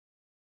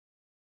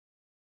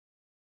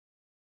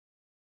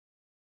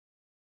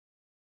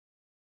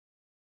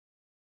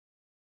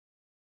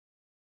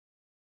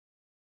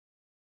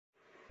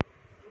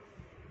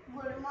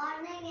Good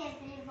morning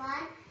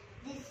everyone.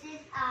 This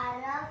is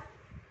Arav.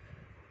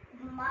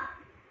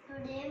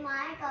 Today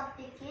my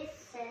topic is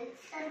cell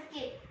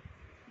circuit.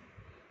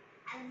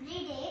 Every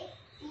day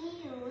we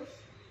use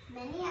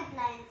many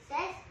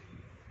appliances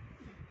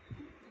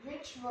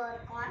which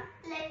work on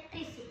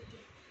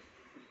electricity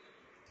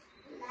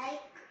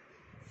like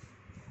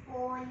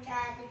phone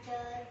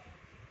charger,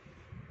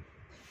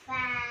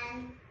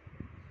 fan,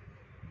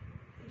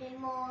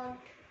 remote,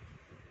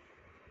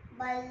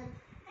 bulb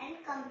and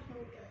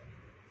computer.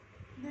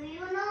 Do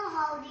you know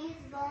how these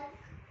work?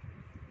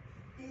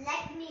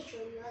 Let me show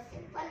you a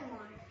simple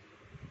model.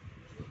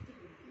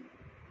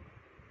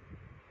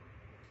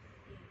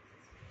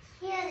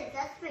 Here is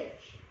a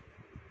switch.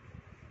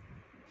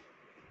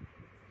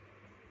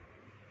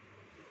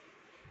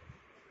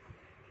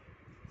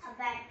 A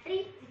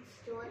battery which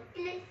stores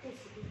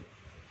electricity.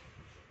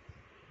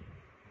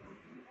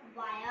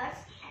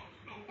 Wires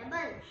and a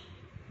bulb.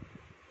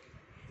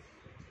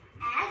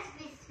 As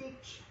we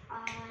switch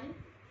on,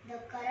 the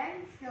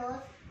current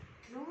flows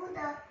through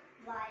the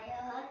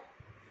wire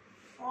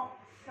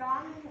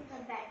from the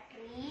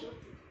battery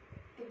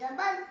to the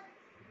bulb,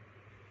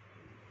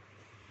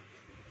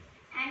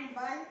 and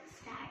bulb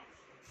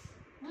starts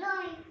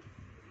glowing.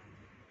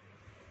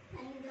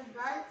 And the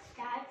bulb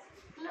starts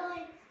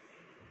glowing,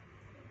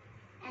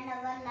 and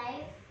our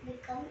life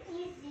becomes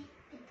easy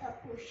with the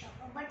push of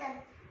a button.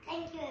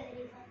 Thank you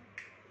everyone.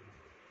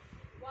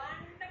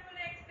 Wonderful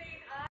explain.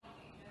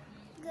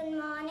 Good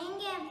morning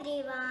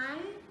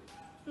everyone.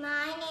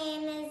 My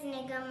name is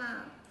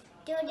Nigama.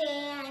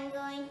 Today I am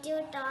going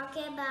to talk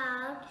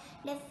about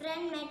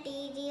different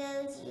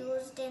materials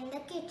used in the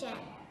kitchen.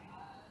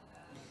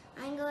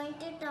 I am going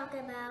to talk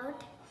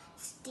about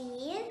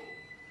steel,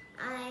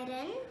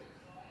 iron,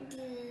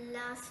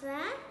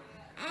 glassware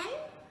and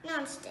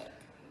non-stick.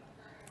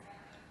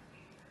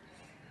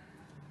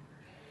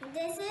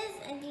 This is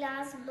a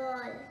glass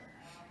ball.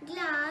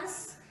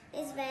 Glass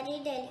is very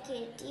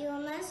delicate. You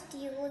must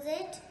use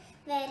it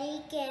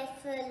very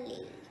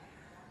carefully.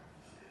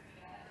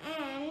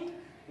 And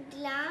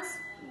glass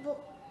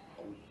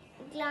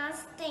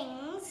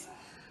things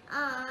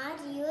are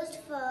used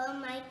for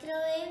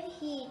microwave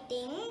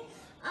heating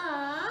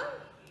or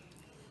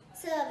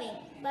serving,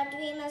 but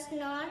we must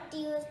not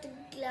use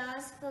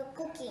glass for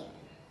cooking.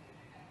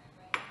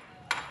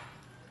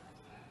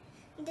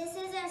 This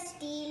is a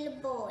steel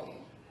bowl.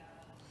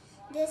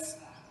 This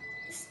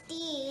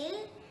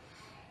steel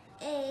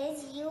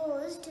is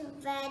used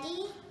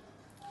very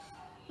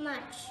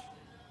much.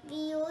 We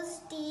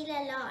use steel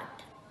a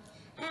lot,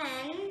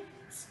 and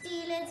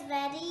steel is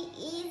very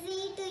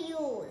easy to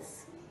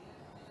use.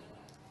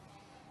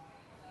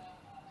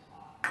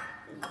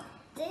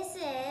 This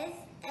is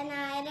an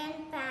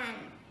iron pan.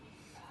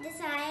 This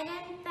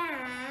iron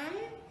pan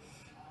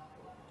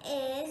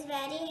is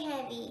very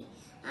heavy.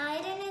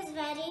 Iron is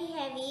very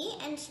heavy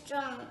and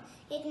strong.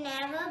 It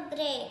never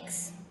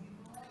breaks.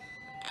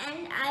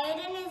 And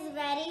iron is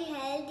very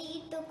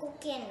healthy to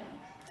cook in.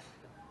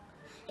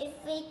 If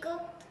we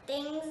cook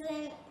things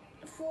in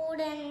food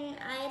in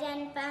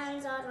iron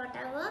pans or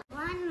whatever.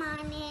 My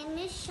name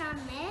is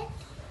Shamit.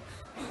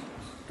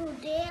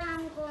 Today I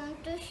am going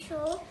to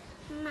show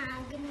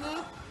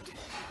magnet,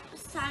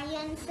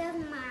 science of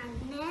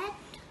magnet.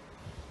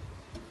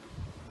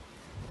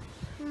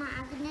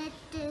 Magnet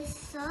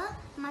is a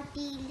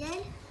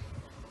material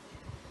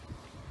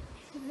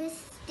which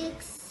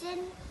sticks in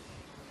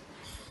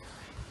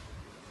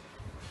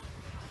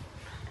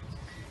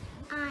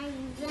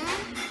iron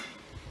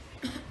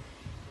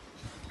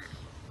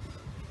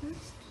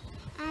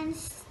and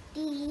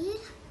steel.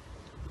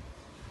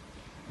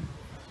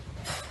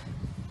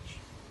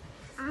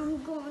 I'm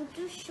going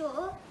to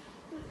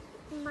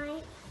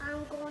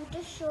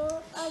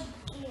show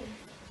again.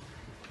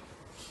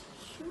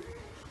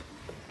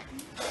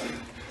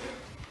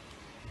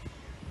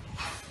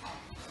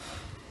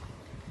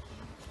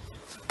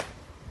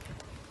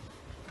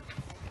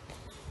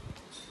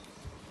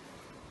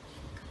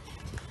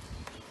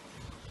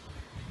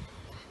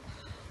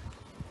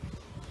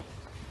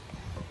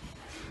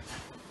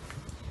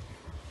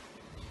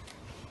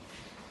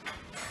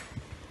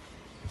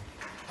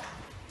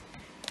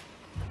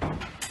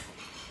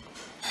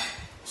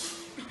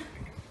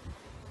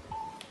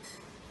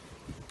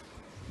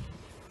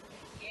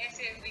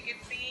 We can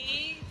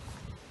see,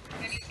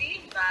 can you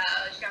see?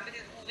 Shamit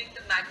is moving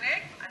the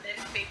magnet and there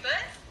is paper.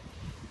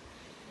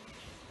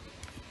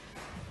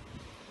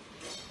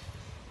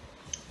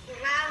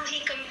 Wow, he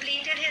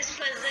completed his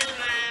puzzle,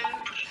 ma'am.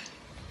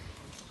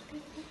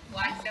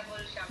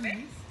 Wonderful, Shamit.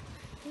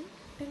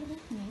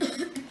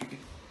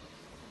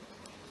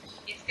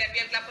 Yes, can we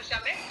have a clap for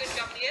Shamit? Good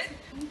job, dear.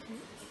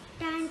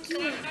 Thank you.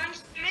 Come on,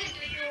 Smith,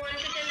 do you want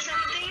to tell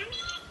something?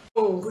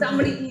 Oh,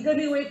 somebody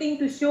eagerly waiting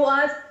to show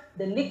us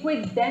the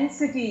liquid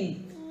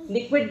density.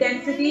 Liquid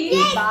density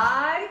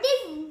by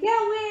Kevin.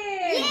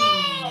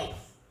 Yes.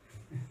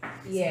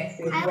 Yes,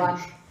 it's 1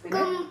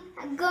 minute.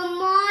 Good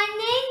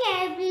morning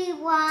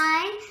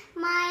everyone.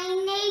 My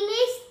name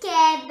is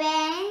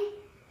Kevin.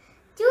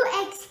 To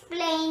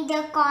explain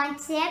the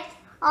concept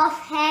of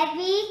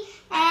heavy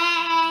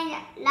and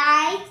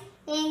light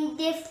in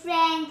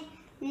different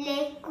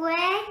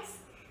liquids.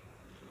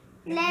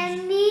 Let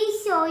me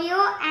show you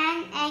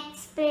an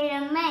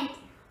experiment.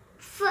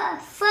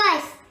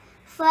 First,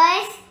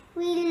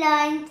 we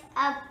learned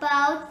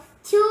about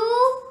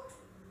two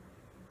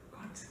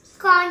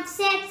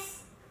concepts.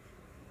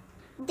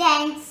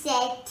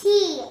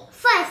 Density.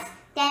 First,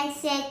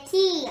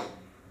 density.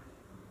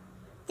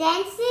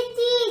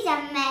 Density is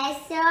a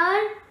measure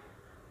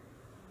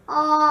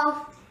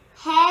of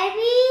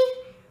heavy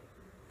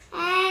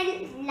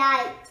and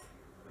light.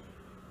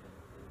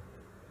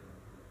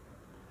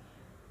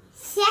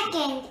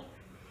 Second,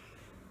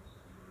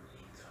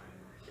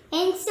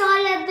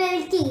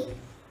 insolubility.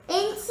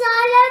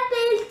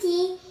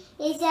 Insolubility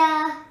is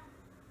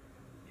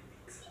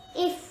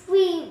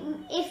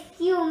if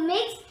you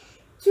mix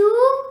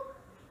two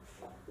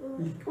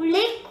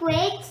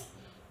liquids,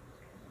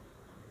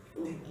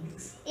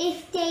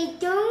 if they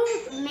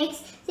don't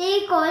mix,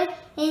 they call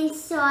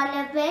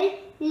insoluble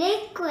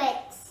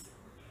liquids.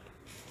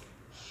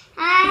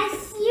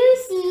 As you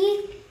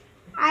see,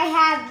 I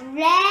have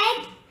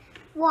red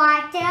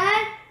water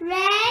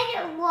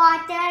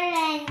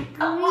and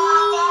green.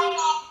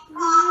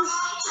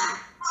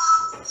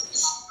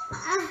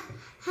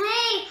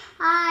 Hey,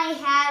 I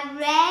have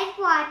red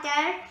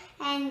water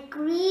and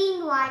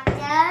green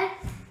water.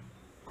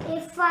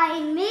 If I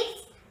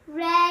mix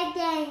red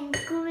and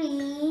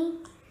green,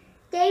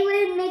 they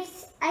will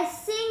mix a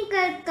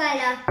single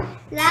color,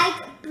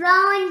 like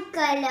brown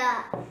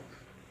color.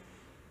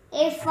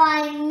 If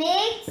I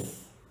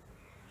mix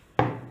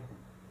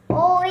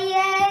oil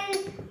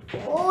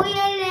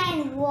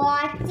and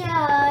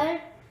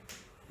water,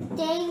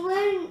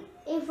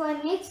 if I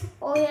mix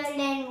oil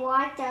and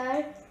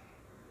water,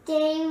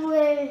 they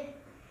will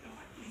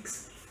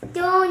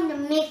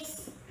don't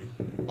mix.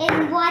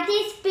 And what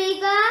is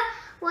bigger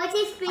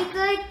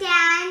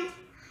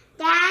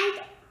than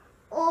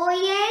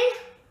oil?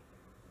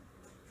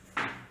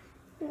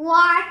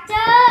 Water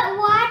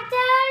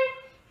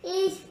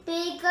is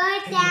bigger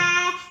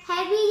than,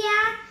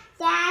 heavier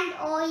than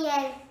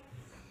oil.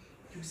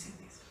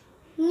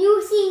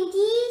 Using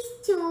these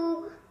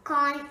two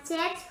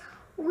concepts,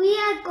 we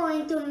are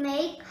going to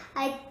make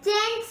a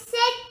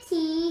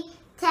density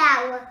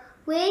tower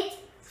with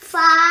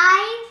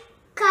 5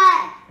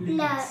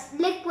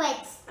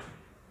 liquids.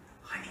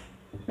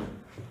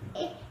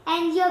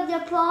 And you have to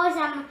pour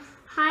some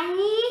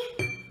honey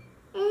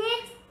in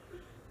it.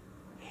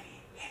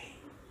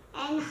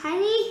 And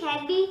honey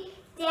heavy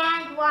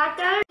than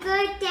water,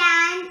 good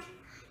than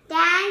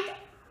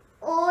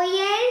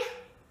oil.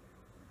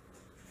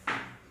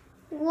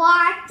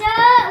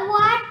 Water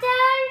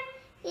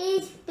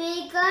is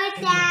bigger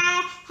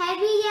than,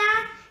 heavier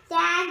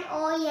than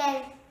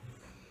oil.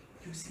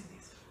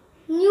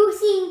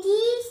 Using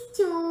these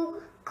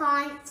two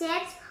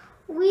concepts,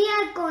 we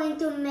are going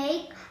to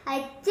make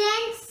a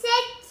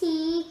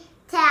density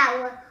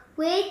tower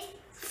with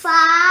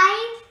 5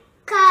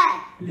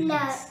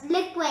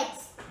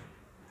 liquids.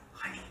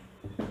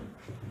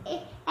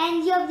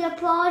 And you have to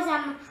pour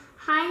some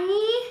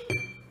honey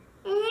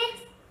in it.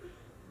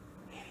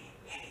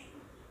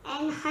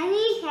 And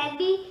honey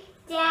heavy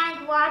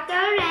than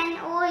water and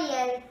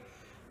oil.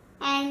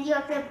 And you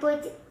have to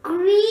put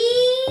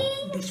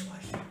green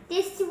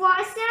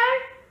dishwasher.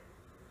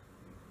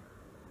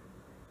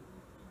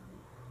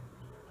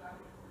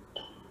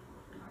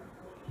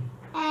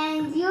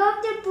 And you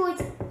have to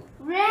put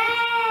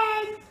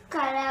red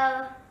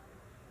color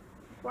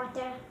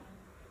water.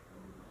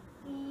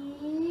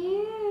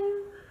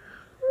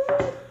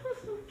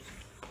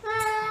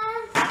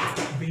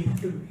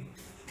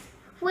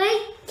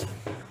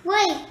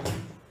 Wait.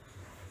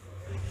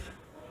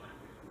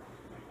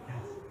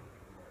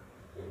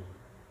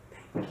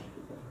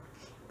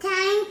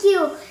 Thank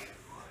you.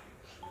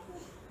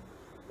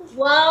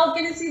 Wow,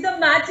 can you see the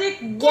magic?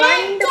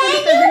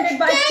 Wonderfully presented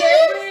by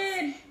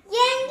Kevin.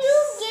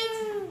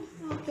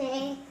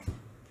 Okay.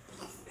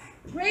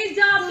 Great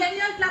job. Can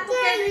you all clap for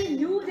Kevin?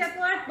 Huge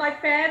effort by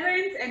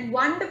parents and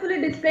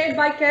wonderfully displayed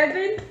by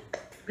Kevin.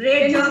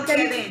 Great job, Can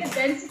you Kevin. see the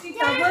density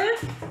tower?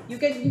 You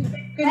can see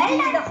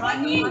the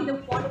honey on the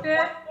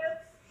water.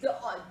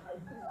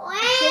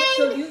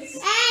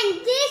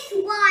 And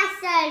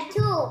dishwasher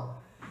too.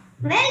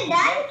 Well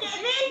done,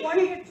 Kevin.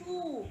 Water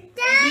too.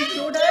 And we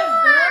showed us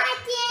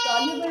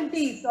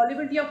the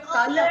solubility of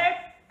color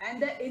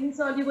and the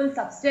insoluble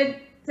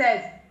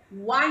substances.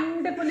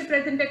 Wonderfully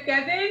presented,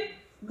 Kevin.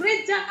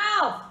 Great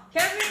job,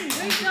 Kevin.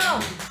 Great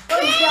job.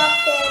 Good job,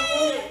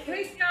 Kevin.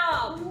 Great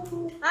job.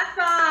 High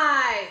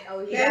five.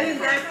 Oh, Kevin,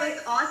 yeah. that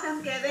was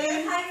awesome,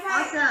 Kevin.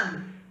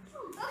 Awesome.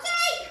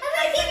 Okay, I'm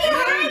gonna give you a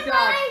Great high job.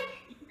 five.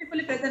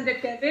 Beautifully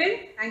presented, Kevin.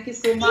 Thank you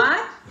so much.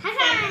 High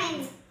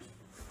five.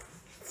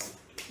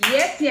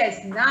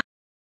 Yes. Now